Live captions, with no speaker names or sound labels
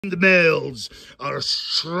Mills are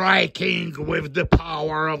striking with the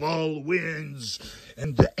power of all winds,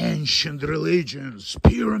 and the ancient religions,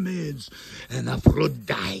 pyramids, and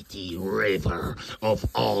Aphrodite, river of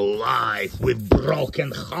all life, with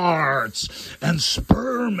broken hearts and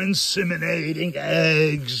sperm inseminating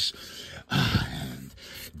eggs, and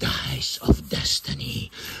dice of destiny,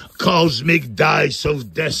 cosmic dice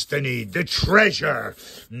of destiny, the treasure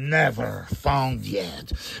never found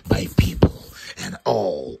yet by people. And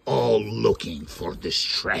all looking for this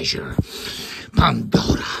treasure.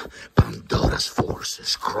 Pandora's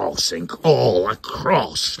forces crossing all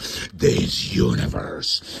across this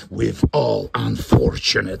universe with all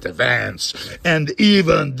unfortunate events. And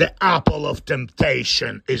even the apple of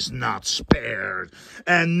temptation is not spared.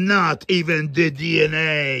 And not even the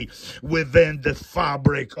DNA within the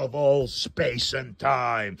fabric of all space and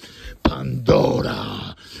time.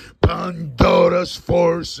 Pandora's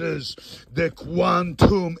forces, the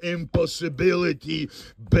quantum impossibility,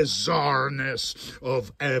 bizarreness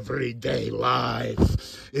of everyday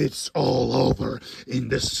life. It's all over in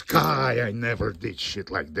the sky. I never did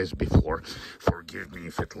shit like this before. Forgive me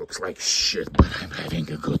if it looks like shit, but I'm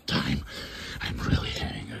having a good time. I'm really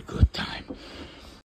having a good time.